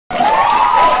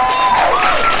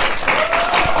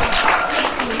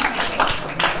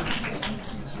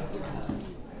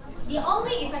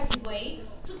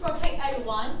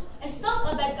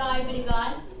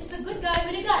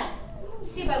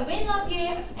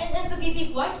and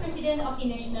Executive Vice President of the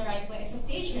National Rifle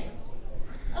Association.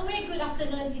 A very good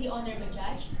afternoon to the Honorable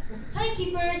Judge,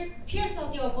 timekeepers, peers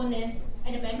of your opponents,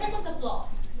 and the members of the floor.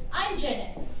 I'm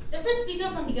Janet, the first speaker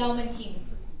from the government team.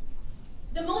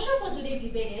 The motion for today's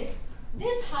debate is,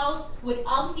 this House would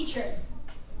arm teachers.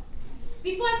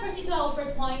 Before I proceed to our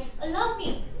first point, allow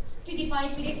me to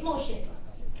define today's motion.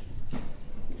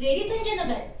 Ladies and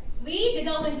gentlemen, we, the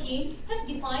government team, have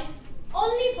defined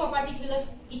only for particular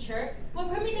teacher were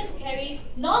permitted to carry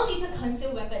non-lethal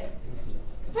concealed weapons.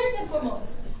 First and foremost,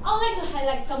 I would like to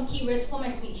highlight some keywords for my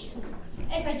speech.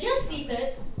 As I just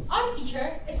stated, armed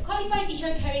teacher is qualified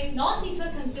teacher carrying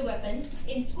non-lethal concealed weapon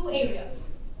in school area.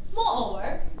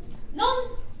 Moreover,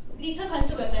 non-lethal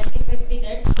concealed weapons, as I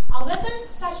stated, are weapons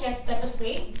such as pepper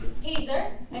spray,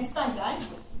 taser, and stun gun,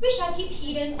 which are kept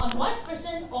hidden on one's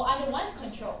person or under one's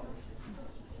control.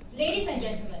 Ladies and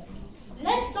gentlemen,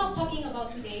 let's stop talking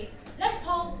about today. Let's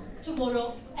talk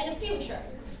tomorrow and the future.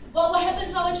 What will happen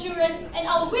to our children and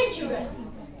our grandchildren?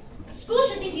 School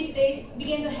shooting these days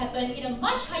began to happen in a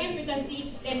much higher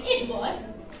frequency than it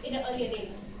was in the earlier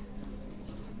days.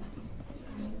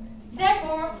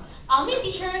 Therefore, army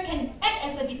teacher can act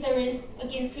as a deterrent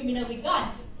against criminals with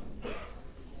guns.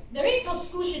 The rates of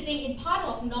school shooting in part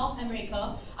of North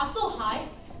America are so high.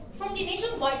 From the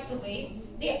nationwide survey,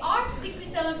 there are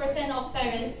 67% of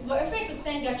parents were afraid to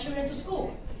send their children to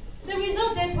school. The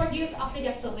result then produced after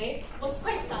their survey was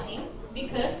quite stunning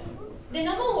because the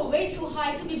number were way too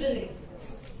high to be believed.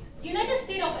 The United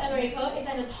States of America is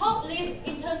on the top list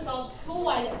in terms of school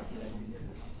violence.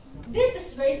 This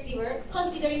is very severe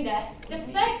considering that the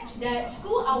fact that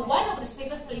schools are one of the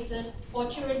safest places for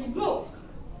children to grow.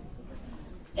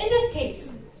 In this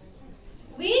case,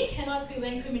 we cannot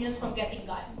prevent criminals from getting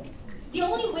guns. The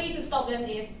only way to stop them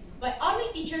is by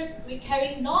arming teachers with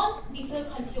carrying non-lethal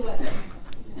concealed weapons.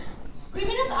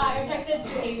 Criminals are attracted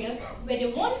to areas where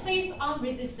they won't face armed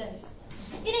resistance.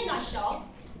 In a nutshell,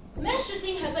 mass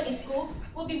shooting happen in school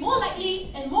will be more likely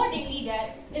and more deadly than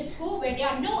in school where there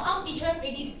are no armed teachers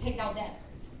ready to take down them.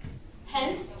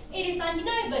 Hence, it is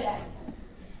undeniable that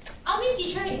arming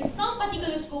teacher in some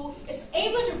particular school is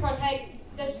able to protect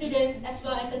the students as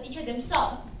well as the teacher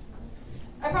themselves.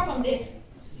 Apart from this,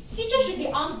 teachers should be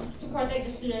armed to protect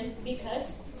the students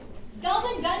because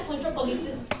government gun control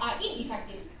policies are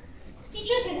ineffective.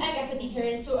 Teachers can act as a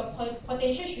deterrent to a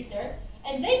potential shooter,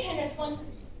 and they can respond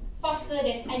faster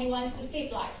than anyone to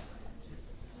save lives.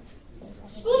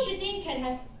 School shooting can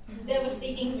have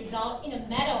devastating results in a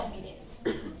matter of minutes.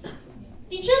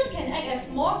 Teachers can act as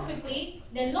more quickly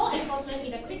than law enforcement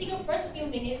in the critical first few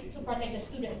minutes to protect the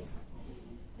students.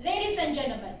 Ladies and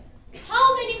gentlemen,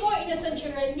 how many more innocent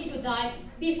children need to die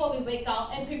before we wake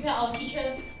up and prepare our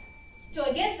teachers to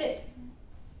against it?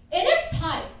 It is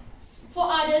time for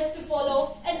others to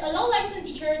follow and allow licensed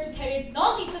teachers to carry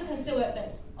non-lethal concealed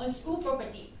weapons on school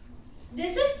property.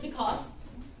 This is because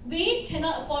we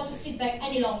cannot afford to sit back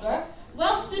any longer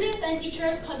while students and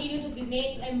teachers continue to be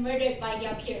maimed and murdered by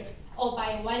their peers or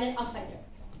by a violent outsider.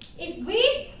 If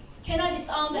we cannot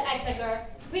disarm the attacker,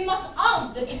 we must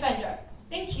arm the defender.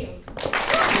 Thank you. Thank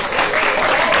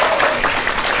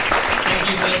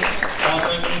you,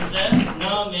 Prime Minister.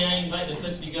 Now, may I invite the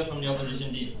first speaker from the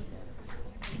opposition team.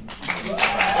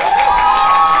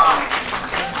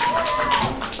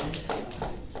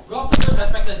 Good afternoon,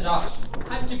 respected judge,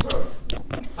 timekeeper,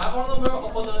 my honorable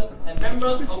opponent, and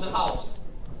members of the House.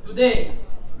 Today,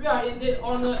 we are indeed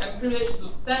honored and privileged to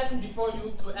stand before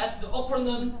you to ask the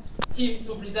opponent team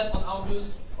to present on our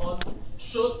views on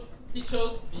should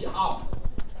teachers be armed.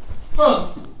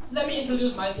 First, let me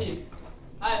introduce my team.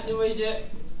 I am Sunway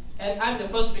and I'm the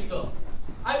first speaker.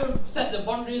 I will set the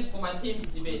boundaries for my team's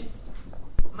debates.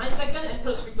 My second and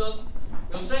third speakers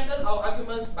will strengthen our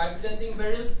arguments by presenting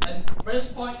various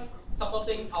points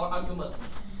supporting our arguments.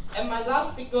 And my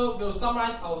last speaker will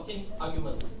summarize our team's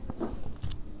arguments.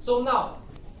 So now,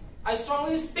 I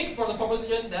strongly speak for the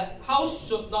proposition that House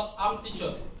should not arm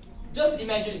teachers. Just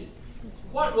imagine,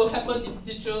 what will happen if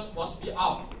teacher was be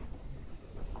armed?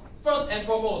 First and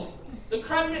foremost, the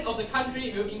crime rate of the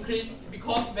country will increase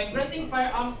because when granting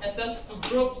firearm access to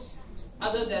groups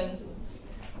other than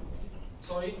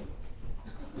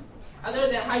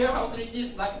higher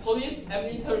authorities like police and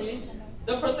military,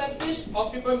 the percentage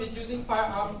of people misusing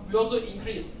firearm will also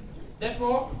increase.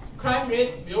 Therefore, crime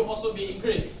rate will also be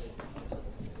increased.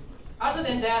 Other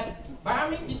than that, by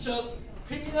arming teachers,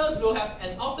 criminals will have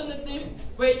an alternative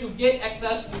way to gain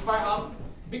access to firearm,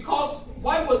 because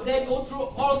why would they go through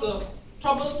all the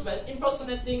troubles when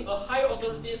impersonating a higher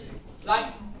authorities like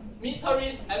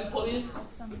militaries and police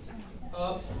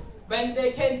when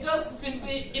they can just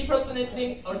simply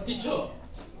impersonating a teacher?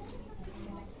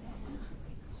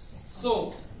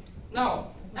 So, now,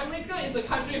 America is a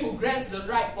country who grants the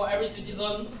right for every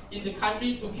citizen in the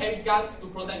country to carry guns to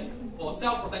protect for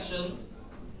self-protection.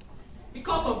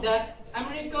 Because of that,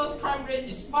 America's crime rate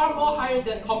is far more higher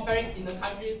than comparing in a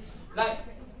country like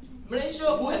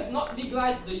Malaysia, who has not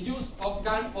legalized the use of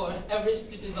gun for average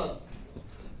citizen.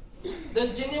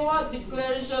 The Geneva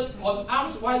Declaration on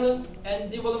Arms Violence and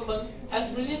Development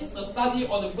has released a study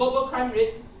on the global crime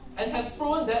rates and has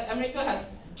proven that America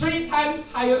has 3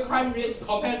 times higher crime rates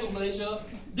compared to Malaysia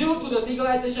due to the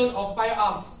legalization of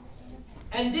firearms.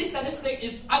 And this statistic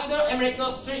is under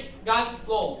America's strict guns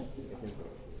law.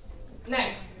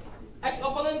 Next,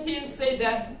 ex-opponent teams say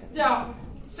that there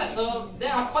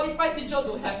are qualified teachers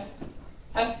to have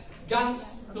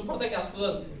guns to protect their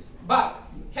students. But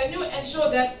can you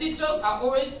ensure that teachers are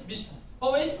always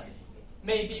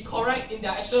may be correct in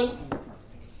their action?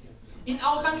 In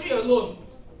our country alone,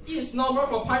 it is normal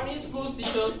for primary school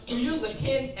teachers to use the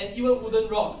cane and even wooden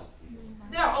rods.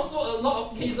 There are also a lot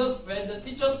of cases where the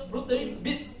teachers brutally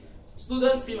beat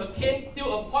students with a cane till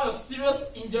a point of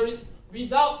serious injuries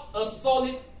without a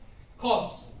solid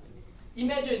cause.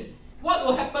 Imagine what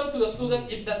will happen to the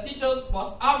student if the teacher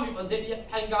was armed with a deadly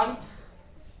handgun.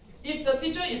 If the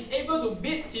teacher is able to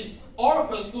beat his or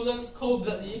her students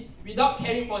cold-bloodedly without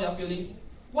caring for their feelings,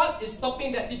 what is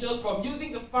stopping that teachers from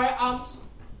using the firearms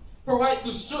provided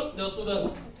to shoot the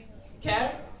students?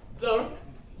 Care? Love?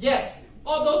 Yes,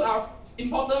 all those are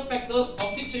important factors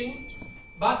of teaching,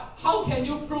 but how can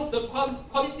you prove the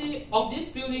quality of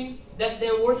this feeling that they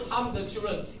won't harm the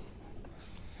children?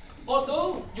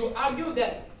 Although you argue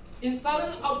that in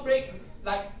sudden outbreak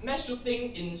like mass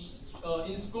shooting in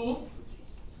school,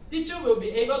 teacher will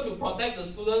be able to protect the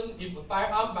student with a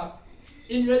firearm, but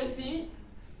in reality,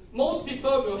 most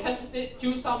people will hesitate to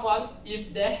kill someone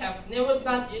if they have never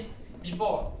done it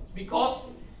before, because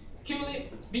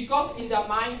in their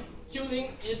mind,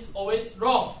 killing is always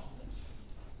wrong.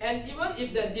 And even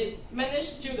if they did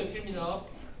manage to kill the criminal,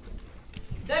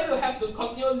 they will have to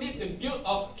continue to live the guilt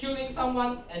of killing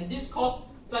someone, and this causes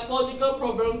psychological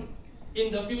problem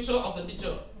in the future of the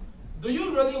teacher. Do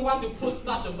you really want to put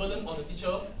such a burden on the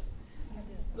teacher?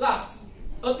 Last,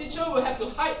 a teacher will have to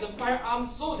hide the firearm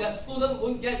so that students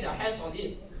won't get their hands on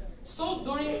it. So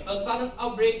during a sudden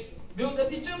outbreak, will the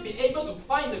teacher be able to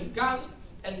find the guns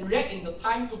and react in the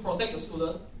time to protect the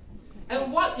student?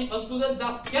 And what if a student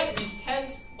does get his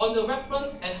hands on the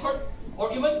weapon and hurt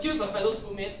or even kills a fellow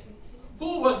schoolmate?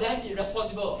 Who will then be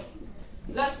responsible?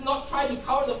 Let's not try to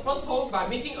cover the first hole by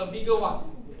making a bigger one.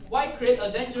 Why create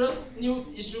a dangerous new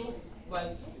issue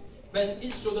when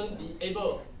it shouldn't be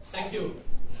able? Thank you.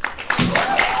 Thank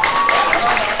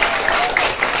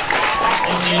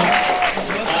you.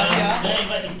 May I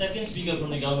invite the second speaker from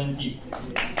the government team.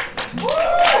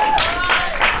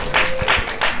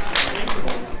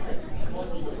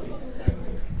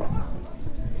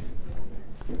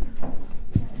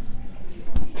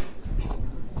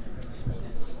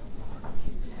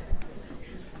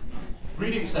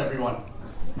 Greetings to everyone.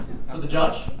 To the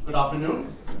judge, good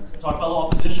afternoon. To our fellow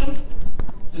opposition,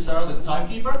 to Sarah the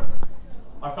timekeeper,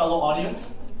 our fellow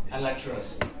audience, and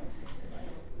lecturers.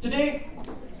 Today,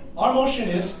 our motion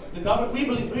is, we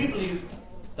believe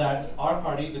that our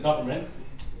party, the government,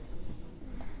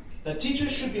 that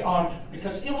teachers should be armed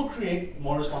because it will create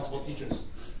more responsible teachers.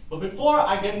 But before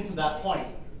I get into that point,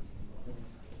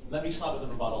 let me start with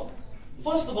the rebuttal.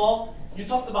 First of all, you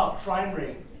talked about crime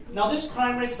rate. Now, this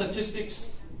crime rate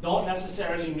statistics don't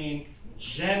necessarily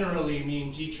generally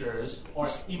mean teachers, or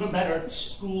even better,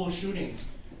 school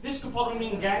shootings. This could probably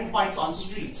mean gang fights on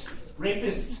streets,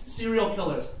 rapists, serial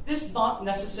killers. This not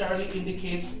necessarily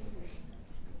indicates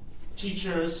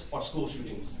teachers or school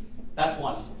shootings. That's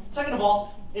one. Second of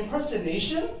all,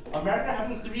 impersonation, America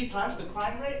having 3 times the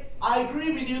crime rate. I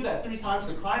agree with you that 3 times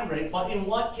the crime rate, but in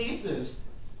what cases?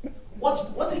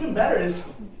 What's even better is,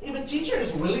 if a teacher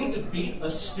is willing to beat a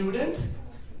student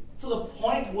to the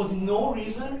point with no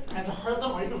reason and to hurt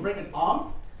them or even break an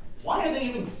arm, why are they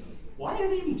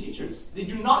even teachers? They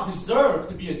do not deserve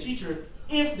to be a teacher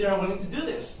if they are willing to do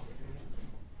this.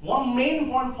 One main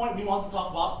important point we want to talk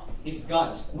about is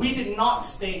guns. We did not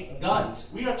state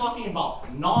guns. We are talking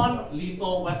about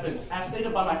non-lethal weapons, as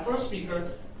stated by my first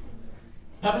speaker: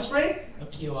 pepper spray,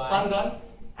 stun gun,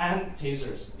 and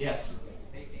tasers. Yes.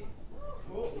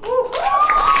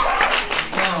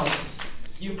 Now,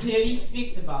 you clearly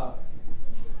speak about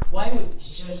why would a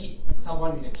teacher hit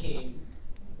someone with a cane?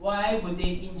 Why would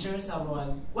they injure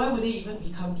someone? Why would they even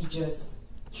become teachers?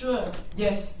 Sure,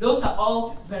 yes, those are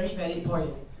all very valid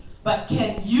points. But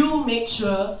can you make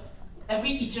sure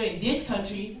every teacher in this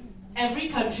country, every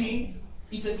country,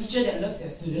 is a teacher that loves their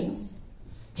students?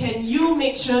 Can you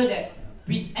make sure that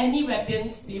with any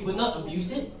weapons, they will not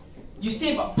abuse it? You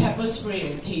say about pepper spray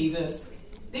and tasers.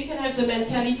 They can have the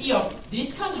mentality of,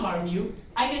 this can't harm you,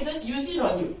 I can just use it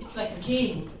on you. It's like a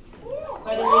cane.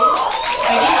 By the way,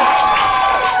 I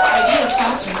did a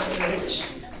fast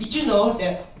research. Did you know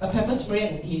that a pepper spray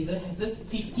and a taser has just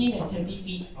 15 and 30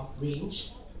 feet of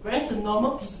range, whereas a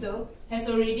normal pistol has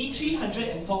already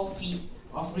 304 feet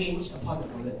of range upon a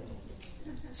bullet?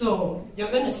 So,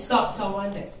 you're going to stop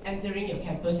someone that's entering your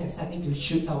campus and starting to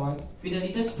shoot someone with a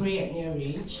little spray at near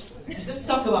range? You just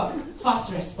talk about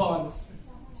fast response,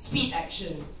 speed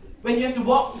action. When you have to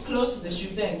walk close to the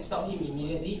shooter and stop him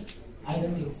immediately, I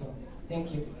don't think so.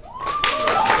 Thank you.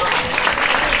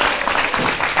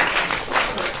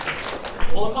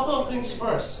 Well, a couple of things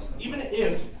first. Even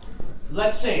if,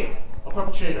 let's say, a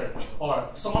perpetrator or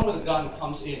someone with a gun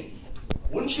comes in,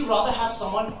 wouldn't you rather have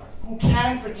someone who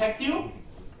can protect you?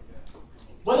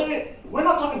 We're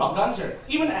not talking about guns here.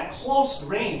 Even at close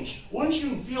range, wouldn't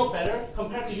you feel better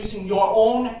compared to using your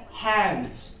own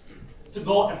hands to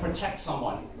go and protect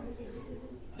someone?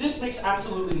 This makes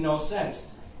absolutely no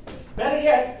sense. Better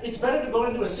yet, it's better to go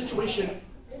into a situation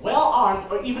well armed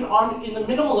or even armed in the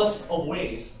minimalist of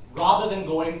ways rather than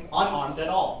going unarmed at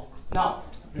all. Now,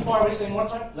 before I waste any more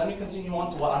time, let me continue on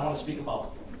to what I want to speak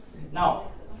about.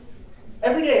 Now,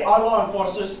 every day, our law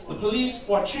enforcers, the police,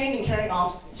 who are trained in carrying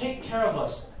arms, take care of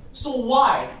us. So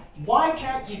why? Why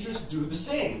can't teachers do the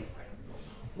same?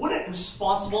 Wouldn't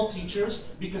responsible teachers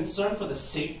be concerned for the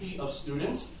safety of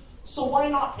students? So why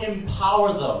not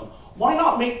empower them? Why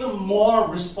not make them more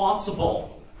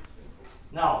responsible?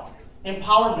 Now,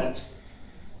 empowerment.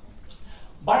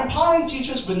 By empowering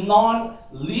teachers with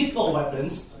non-lethal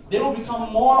weapons, they will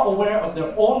become more aware of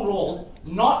their own role,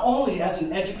 not only as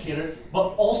an educator, but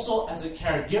also as a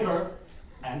caregiver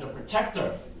and a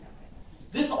protector.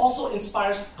 This also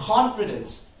inspires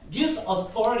confidence, gives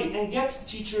authority, and gets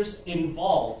teachers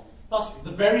involved. Thus,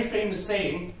 the very famous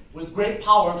saying, with great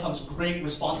power comes great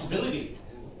responsibility.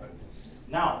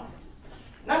 Now,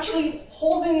 naturally,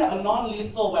 holding a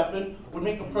non-lethal weapon would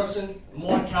make a person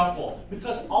more careful,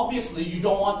 because obviously you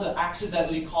don't want to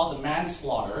accidentally cause a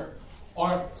manslaughter, or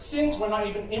since we're not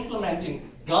even implementing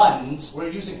guns, we're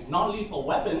using non-lethal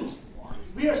weapons,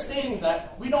 we are stating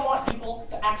that we don't want people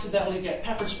to accidentally get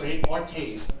pepper sprayed or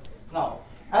tased. Now,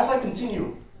 as I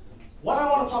continue, what I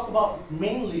want to talk about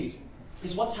mainly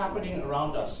is what's happening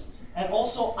around us. And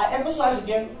also, I emphasize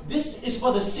again, this is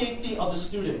for the safety of the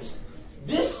students.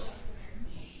 This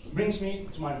brings me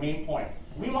to my main point.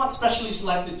 We want specially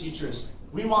selected teachers.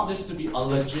 We want this to be a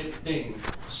legit thing.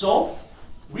 So,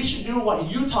 we should do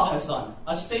what Utah has done,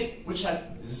 a state which has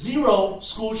 0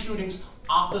 school shootings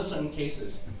after certain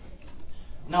cases.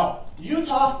 Now,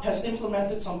 Utah has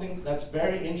implemented something that's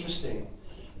very interesting.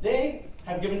 They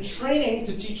have given training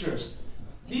to teachers.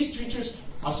 These teachers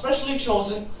are specially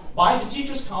chosen by the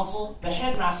Teachers Council, the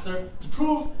headmaster, to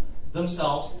prove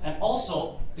themselves and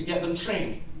also to get them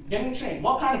trained. Getting trained.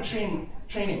 What kind of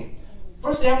training?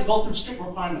 First, they have to go through strict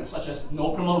requirements such as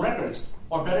no criminal records,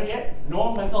 or better yet,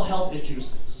 no mental health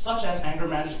issues such as anger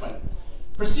management.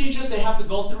 Procedures they have to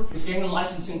go through is getting a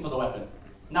licensing for the weapon.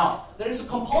 Now, there is a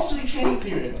compulsory training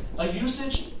period, a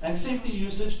usage and safety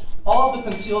usage of the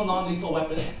concealed non-lethal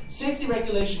weapon, safety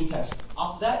regulation test.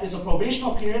 After that is a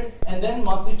probational period and then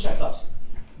monthly checkups.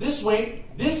 This way,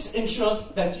 this ensures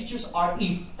that teachers are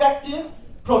effective,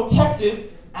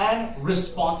 protective, and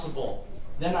responsible.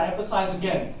 Then I emphasize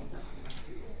again,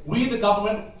 we, the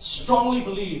government, strongly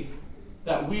believe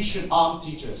that we should arm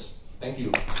teachers. Thank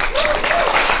you. Thank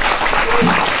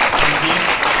you.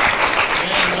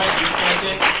 May I invite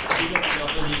the speaker to the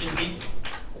opposition, please?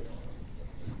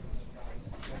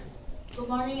 Good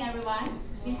morning, everyone.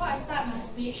 Before I start my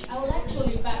speech, I would like to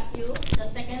rebut you, the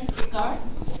second speaker.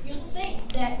 You said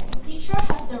that teachers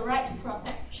have the right to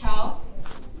protect child.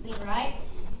 Is it right?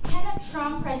 Kenneth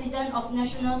Trump, President of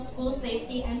National School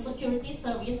Safety and Security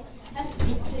Service, has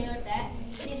declared that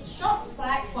it is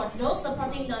short-sighted for those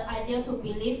supporting the idea to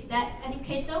believe that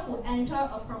educators who enter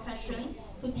a profession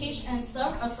to teach and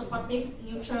serve a supportive,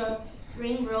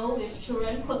 nurturing role with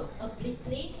children could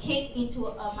obliquely kick into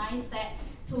a mindset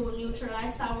to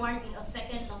neutralize someone in a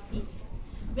second notice.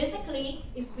 Basically,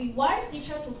 if we want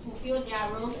teachers to fulfill their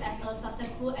roles as a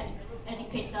successful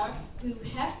educator, we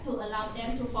have to allow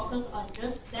them to focus on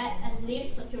just that and leave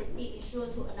security issue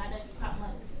to another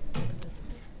department.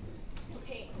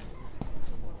 Okay.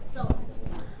 So,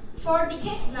 for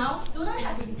decades now, students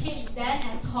have been taught then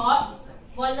and taught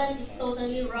violence is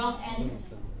totally wrong and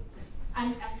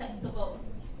unacceptable.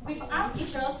 With armed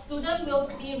teachers, students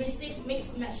will be received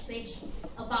mixed message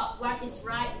about what is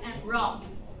right and wrong.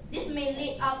 This may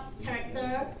lead up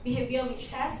character behavior which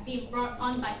has been brought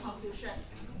on by confusion.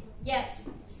 Yes,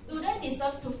 students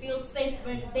deserve to feel safe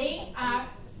when they are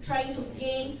trying to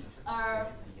gain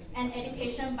an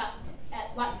education, but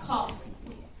at what cost?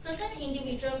 Certain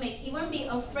individuals may even be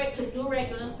afraid to do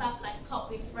regular stuff like talk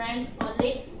with friends or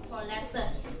late for lesson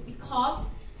because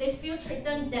they feel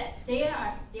threatened that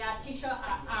their teacher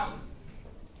are armed.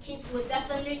 Kids will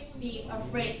definitely be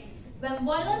afraid. When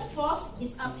violent force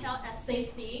is upheld as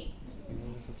safety,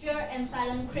 fear and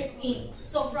silence creep in.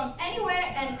 So from anywhere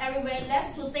and everywhere,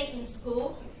 less to say in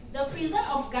school, the prison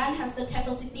of gun has the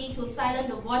capacity to silence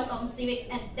the voice of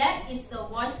civic, and that is the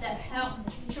voice that helps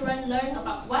children learn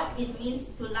about what it means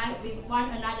to live with one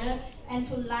another, and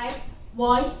to live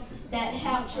voice that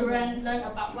helps children learn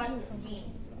about what it means.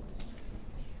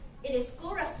 It is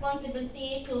school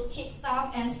responsibility to keep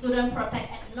staff and students protected,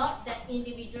 and not that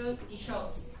individual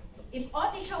teachers. If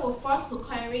all teachers were forced to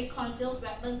carry concealed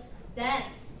weapons, then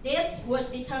this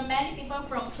would deter many people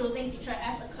from choosing teacher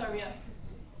as a career.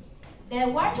 They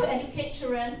want to educate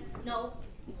children. No,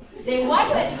 they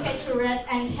want to educate children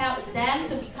and help them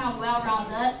to become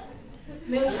well-rounded,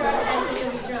 mature, and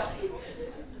individual.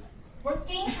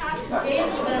 Working hard to gain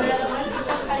the relevant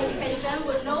teacher qualification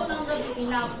will no longer be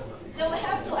enough. They will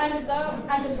have to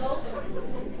undergo.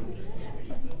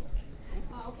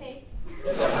 Okay.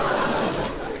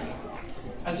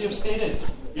 As you have stated,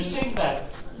 you're saying that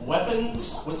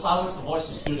weapons would silence the voice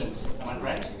of students. Am I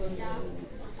correct? Yeah.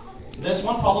 There's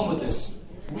one problem with this.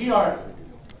 We are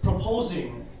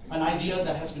proposing an idea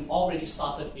that has been already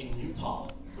started in Utah,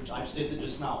 which I've stated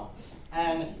just now.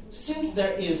 And since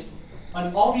there is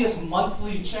an obvious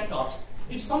monthly checkups,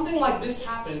 if something like this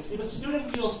happens, if a student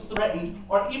feels threatened,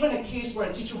 or even a case where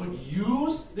a teacher would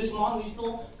use this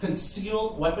non-lethal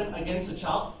concealed weapon against a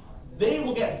child, they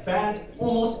will get banned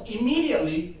almost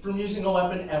immediately from using a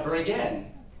weapon ever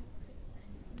again.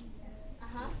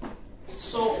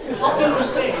 So how can you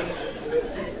say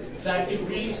that it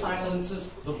really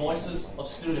silences the voices of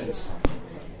students?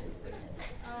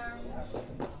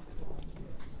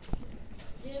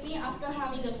 Do you mean after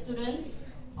harming the students,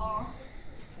 or?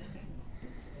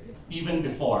 Even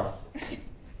before.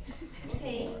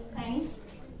 Okay, thanks.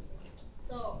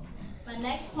 So, my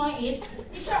next point is,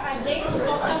 teachers are there to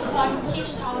focus on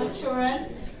teach our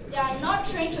children. They are not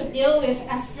trained to deal with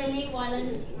extremely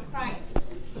violent crimes.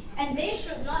 And they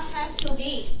should not have to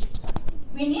be.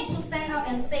 We need to stand up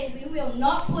and say, we will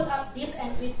not put up this,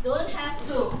 and we don't have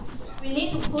to. We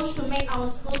need to push to make our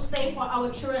schools safe for our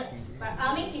children. But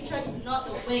arming teachers is not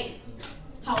the way.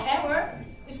 However,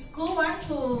 if schools want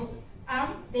to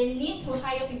arm, they need to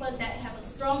hire people that have a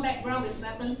strong background with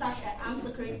weapons, such as armed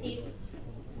security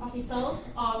officers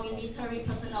or military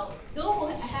personnel. Those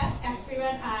who have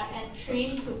experience and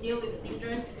trained to deal with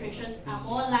dangerous situations are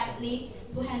more likely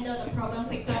to handle the problem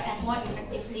quicker and more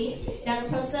effectively than a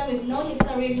person with no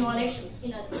history knowledge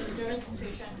in a dangerous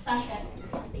situation, such as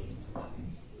these.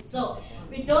 So,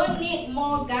 we don't need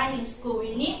more guns in school.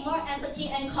 We need more empathy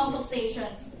and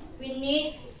conversations. We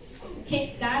need to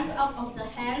keep guns out of the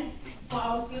hands for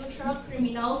our future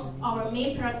criminals, our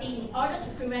main priority, in order to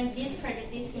prevent these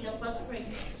tragedies in the first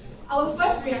place. Our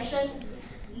first reaction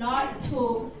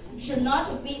should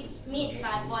not be met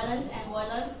by violence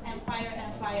and fire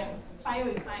and fire. Fire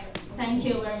with fire. Thank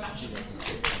you very much.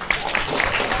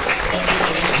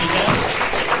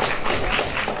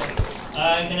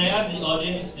 Can I ask the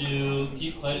audience to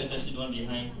keep quiet, especially the one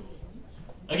behind?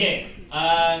 Okay,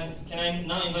 can I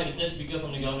now invite the third speaker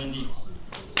from the government lead?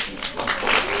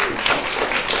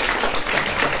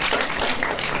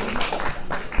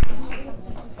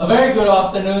 A very good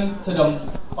afternoon to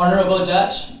the Honorable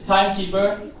Judge,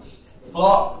 Timekeeper,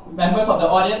 for members of the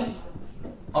audience,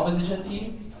 opposition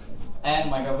team,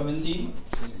 and my government team.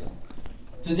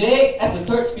 Today, as the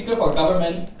third speaker for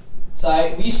government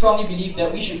side, we strongly believe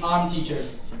that we should arm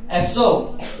teachers. As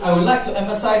so, I would like to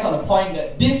emphasize on the point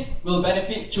that this will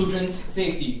benefit children's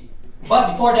safety.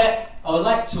 But before that, I would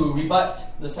like to rebut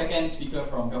the second speaker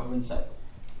from government side.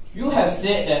 You have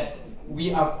said that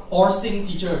we are forcing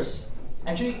teachers.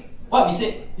 Actually, what we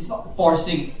said is not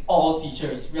forcing all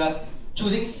teachers. We are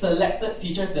choosing selected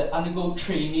teachers that undergo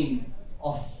training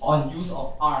on use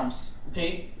of arms.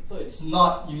 Okay? So it's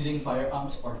not using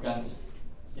firearms or guns.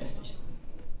 Yes, please.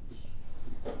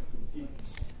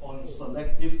 It's on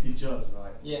selective teachers,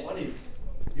 right? Yeah. What if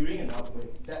during an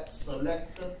outbreak that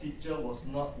selected teacher was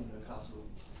not in the classroom?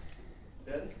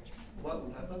 Then what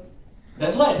would happen?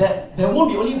 That's why there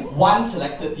won't be only one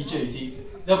selected teacher, you see.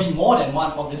 There'll be more than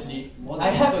one, obviously. I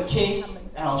have a case,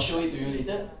 and I'll show it to you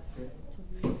later.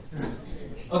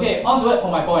 Okay, on to it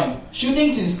for my point.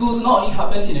 Shootings in schools not only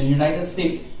happens in the United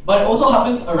States, but it also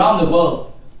happens around the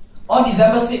world. On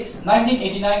December 6,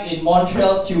 1989 in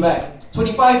Montreal, Quebec,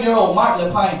 25-year-old Mark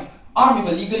Lepine, armed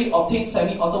with a legally obtained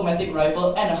semi-automatic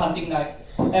rifle and a hunting knife,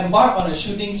 embarked on a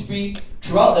shooting spree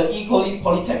throughout the École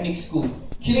Polytechnic School,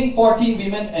 killing 14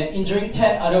 women and injuring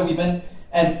 10 other women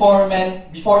and 4 men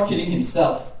before killing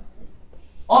himself.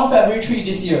 On February 3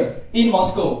 this year, in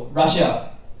Moscow,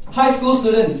 Russia, high school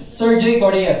student Sergei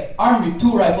Gordeev, armed with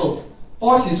 2 rifles,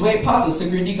 forced his way past a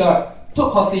security guard,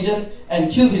 took hostages,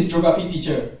 and killed his geography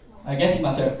teacher. I guess he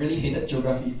must have really hated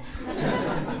geography.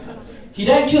 He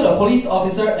then killed a police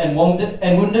officer and wounded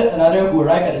another who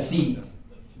arrived at the scene.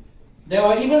 There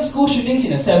were even school shootings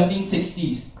in the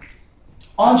 1760s.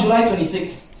 On July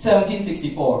 26,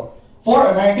 1764, 4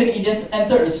 American Indians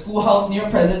entered a schoolhouse near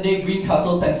present-day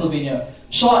Greencastle, Pennsylvania,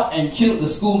 shot and killed the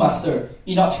schoolmaster,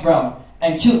 Enoch Brown,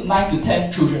 and killed 9 to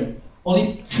 10 children.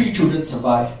 Only 3 children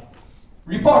survived.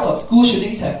 Reports of school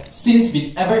shootings have since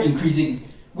been ever increasing.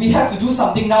 We have to do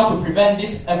something now to prevent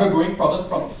this ever-growing problem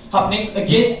from happening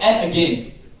again and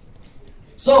again.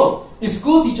 So, if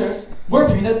school teachers were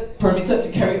permitted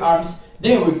to carry arms,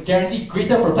 they would guarantee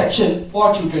greater protection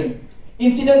for children.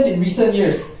 Incidents in recent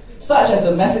years, such as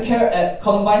the massacre at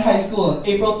Columbine High School on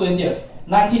April 20th,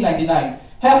 1999,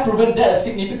 have proven that a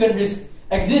significant risk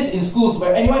exists in schools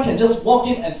where anyone can just walk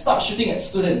in and start shooting at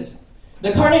students.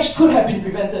 The carnage could have been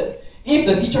prevented if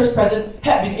the teachers present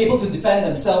had been able to defend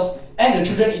themselves and the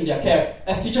children in their care,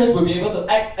 as teachers will be able to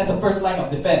act as the first line of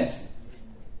defense.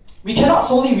 We cannot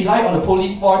solely rely on the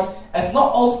police force, as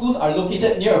not all schools are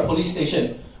located near a police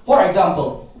station. For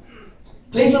example,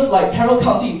 places like Harrold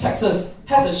County in Texas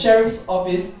has a sheriff's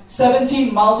office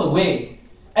 17 miles away,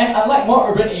 and unlike more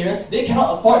urban areas, they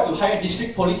cannot afford to hire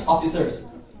district police officers.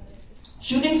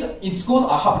 Shootings in schools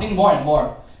are happening more and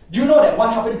more. Do you know that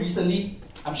one happened recently?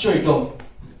 I'm sure you don't.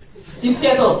 In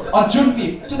Seattle, on June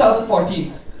 5,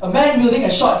 2014, a man wielding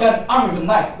a shotgun armed with a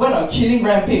knife went on a killing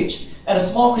rampage at a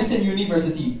small Christian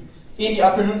university. In the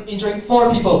afternoon, injuring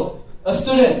 4 people. A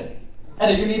student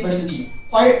at the university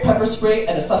fired pepper spray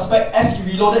at the suspect as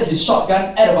he reloaded his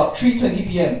shotgun at about 3:20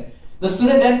 p.m. The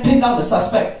student then pinned down the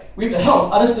suspect. With the help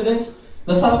of other students,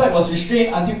 the suspect was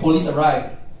restrained until police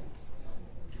arrived.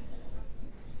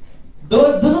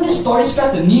 Doesn't this story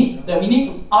stress the need that we need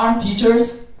to arm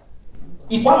teachers?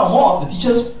 If one or more of the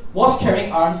teachers was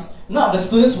carrying arms, none of the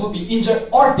students would be injured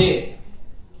or dead.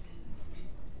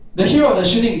 The hero of the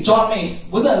shooting, John Mace,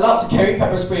 wasn't allowed to carry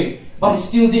pepper spray, but he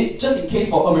still did, just in case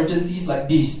for emergencies like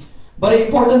these. But the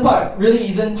important part really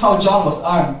isn't how John was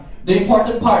armed. The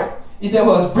important part is that he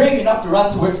was brave enough to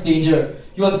run towards danger.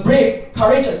 He was brave,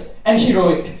 courageous, and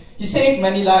heroic. He saved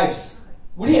many lives.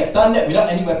 Would he have done that without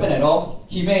any weapon at all?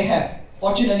 He may have.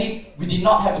 Fortunately, we did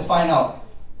not have to find out.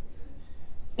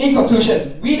 In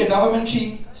conclusion, we, the government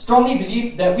team, strongly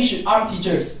believe that we should arm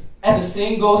teachers. As the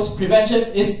saying goes,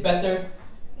 prevention is better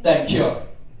than cure.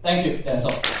 Thank you. That's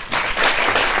all.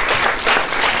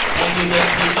 Thank you, guest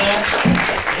speaker.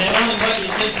 Can I now invite the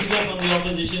guest speaker from the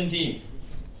opposition team?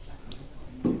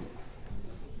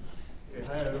 Okay,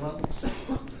 hi everyone.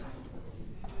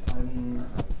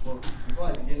 Before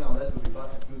I begin, I would like to rebut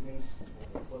a few things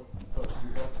from the first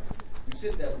speaker. You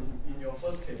said that in your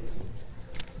first case,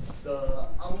 the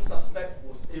armed suspect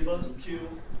was able to kill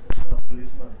the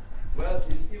policeman. Well,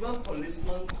 if even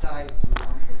policemen died to the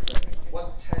armed suspect,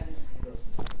 what chance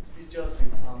does teachers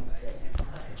with arms get?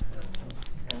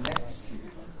 And next,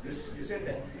 you said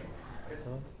that.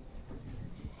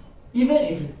 Even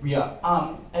if we are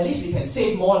armed, at least we can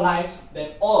save more lives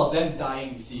than all of them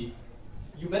dying, you see.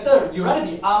 You rather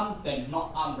be armed than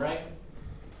not armed, right?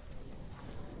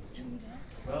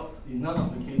 Well, in none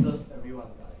of the cases, everyone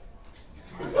died.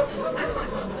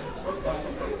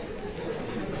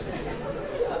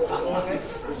 So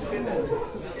next, you said that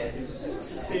it's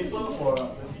safer for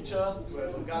the teacher to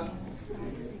have a gun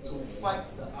to fight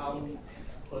the armed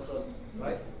person,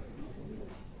 right?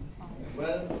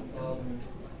 Well,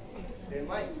 they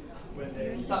might, when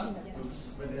they start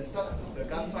the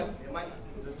gunfight,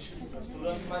 the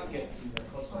students might get in the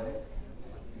crossfire.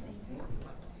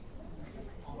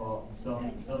 Or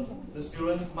the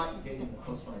students might get in the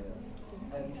crossfire,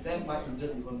 and that might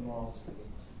injure even more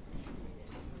students.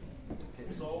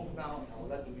 Okay, so now I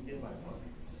would like to begin my point.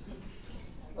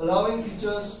 Allowing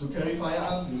teachers to carry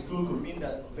firearms in school could mean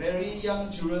that very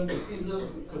young children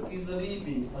could easily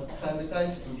be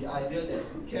acclimatized to the idea that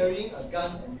carrying a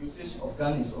gun and usage of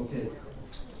gun is okay.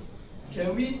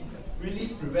 Can we really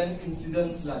prevent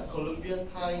incidents like Columbian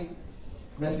High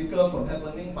massacre from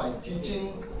happening by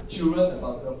teaching children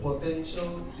about the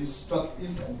potential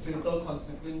destructive and fatal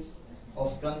consequence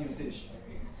of gun usage?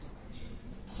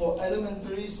 For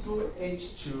elementary school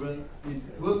age children, it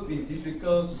would be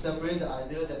difficult to separate the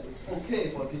idea that it's okay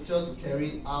for teachers to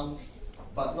carry arms,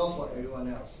 but not for everyone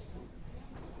else.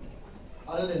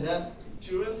 Other than that,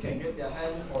 children can get their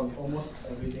hand on almost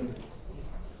everything.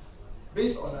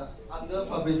 Based on an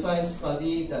under-publicized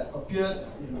study that appeared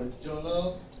in the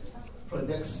journal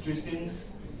Pedestrians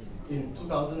in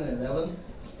 2011,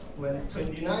 when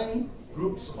 29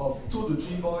 groups of 2 to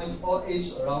 3 boys, all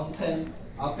aged around 10,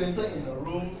 are placed in a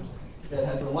room that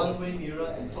has a one-way mirror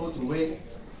and told to wait,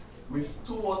 with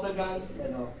 2 water guns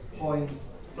and a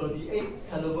 .38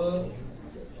 caliber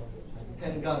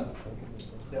handgun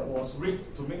that was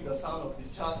rigged to make the sound of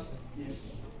discharge if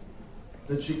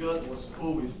the trigger was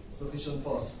pulled with sufficient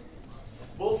force.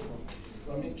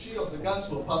 3 of the guns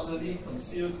were partially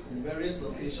concealed in various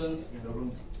locations in the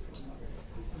room.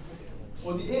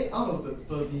 48 out of the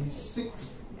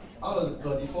 36 out of the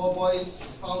 34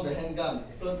 boys found the handgun.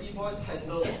 30 boys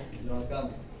handled the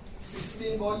gun.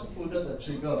 16 boys pulled the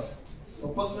trigger.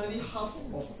 Approximately half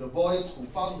of the boys who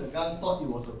found the gun thought it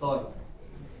was a toy,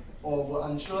 or were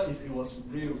unsure if it was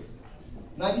real.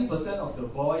 90% of the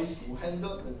boys who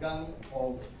handled the gun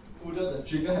or pulled the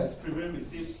trigger has previously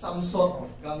received some sort of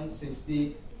gun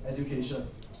safety education.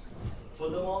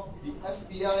 Furthermore, the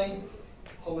FBI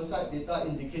homicide data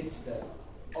indicates that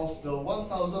of the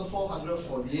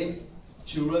 1,448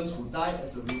 children who died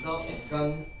as a result of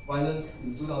gun violence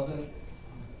in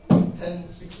 2010,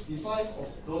 65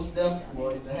 of those deaths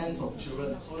were in the hands of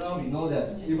children. So now we know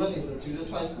that even if the children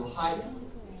tries to hide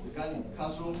the gun in the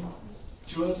classroom,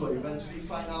 children will eventually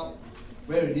find out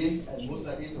where it is and most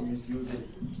likely to misuse it.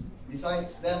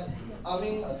 Besides that,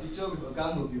 arming a teacher with a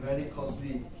gun will be very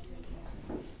costly.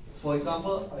 For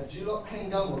example, a G-Lock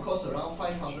handgun will cost around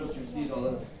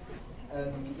 $550,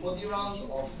 and 40 rounds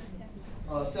of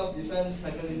self-defense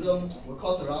mechanism will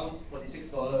cost around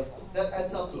 $46. That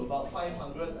adds up to about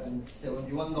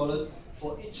 $571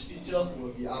 for each teacher who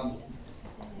will be armed.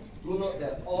 Do note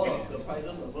that all of the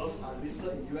prices above are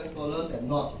listed in US dollars and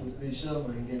not in Malaysia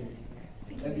ringgit.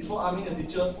 And before arming the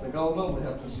teachers, the government would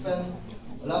have to spend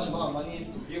a large amount of money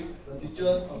to give the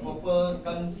teachers a proper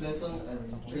gun lesson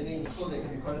and training so they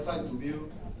can be qualified to wield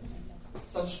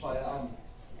such firearm.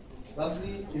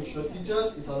 Lastly, if the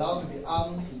teachers is allowed to be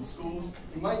armed in schools,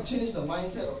 it might change the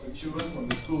mindset of the children from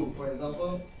the school. For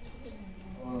example,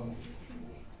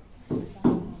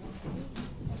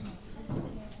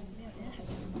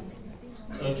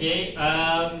 okay,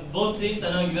 both teams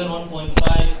are now given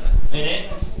 1.5 minutes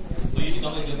for you to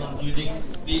come with your concluding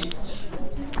speech.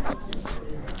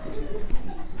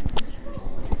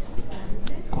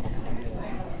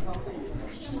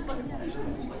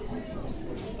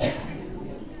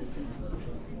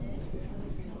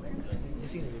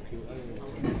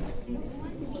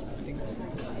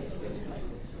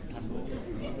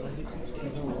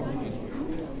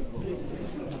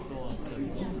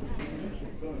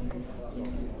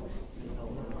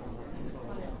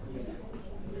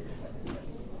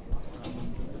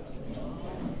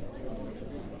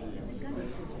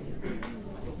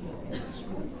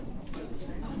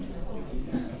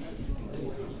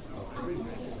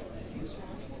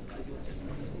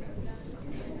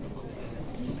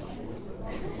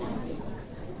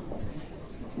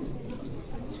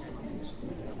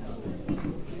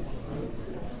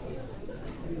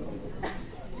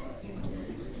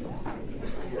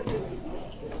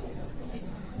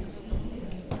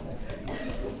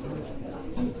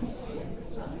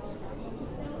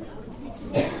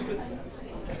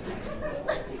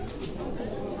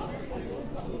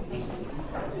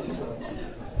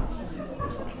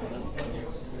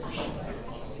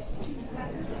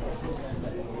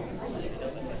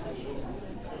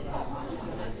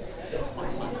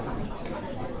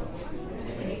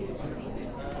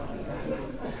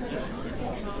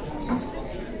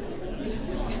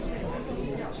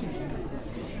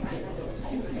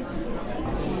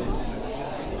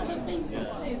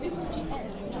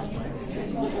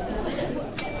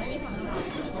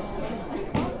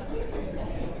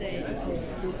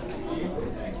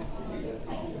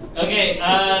 Okay,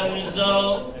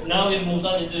 so now we move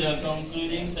on into the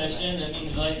concluding session. Let me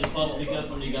invite the first speaker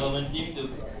from the government team to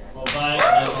provide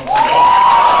their conclusion.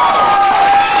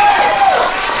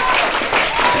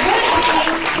 Good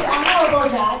evening to Honorable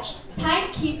Judge,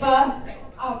 Timekeeper,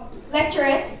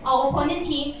 lecturers, our opponent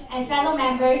team, and fellow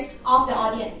members of the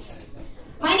audience.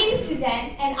 My name is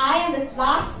Suzanne, and I am the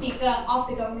last speaker of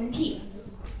the government team.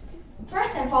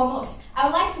 First and foremost, I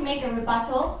would like to make a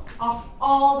rebuttal of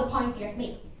all the points you have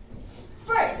made.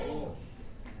 First,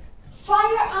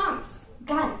 firearms,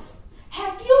 guns.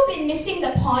 Have you been missing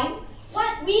the point?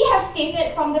 What we have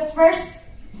stated from the first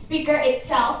speaker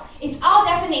itself, is our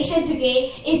definition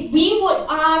today is we would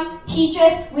arm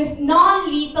teachers with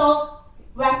non-lethal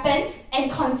weapons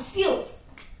and concealed.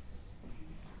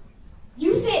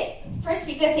 First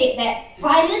speaker said that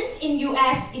violence in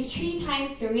US is 3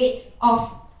 times the rate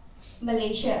of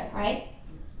Malaysia, right?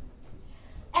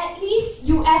 At least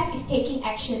US is taking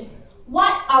action.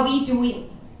 What are we doing?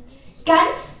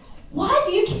 Guns? Why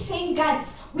do you keep saying guns?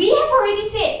 We have already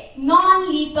said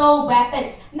non-lethal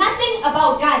weapons. Nothing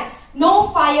about guns. No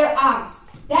firearms.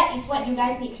 That is what you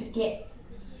guys need to get.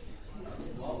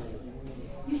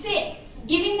 You said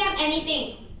giving them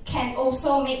anything can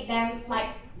also make them, like,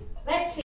 let's say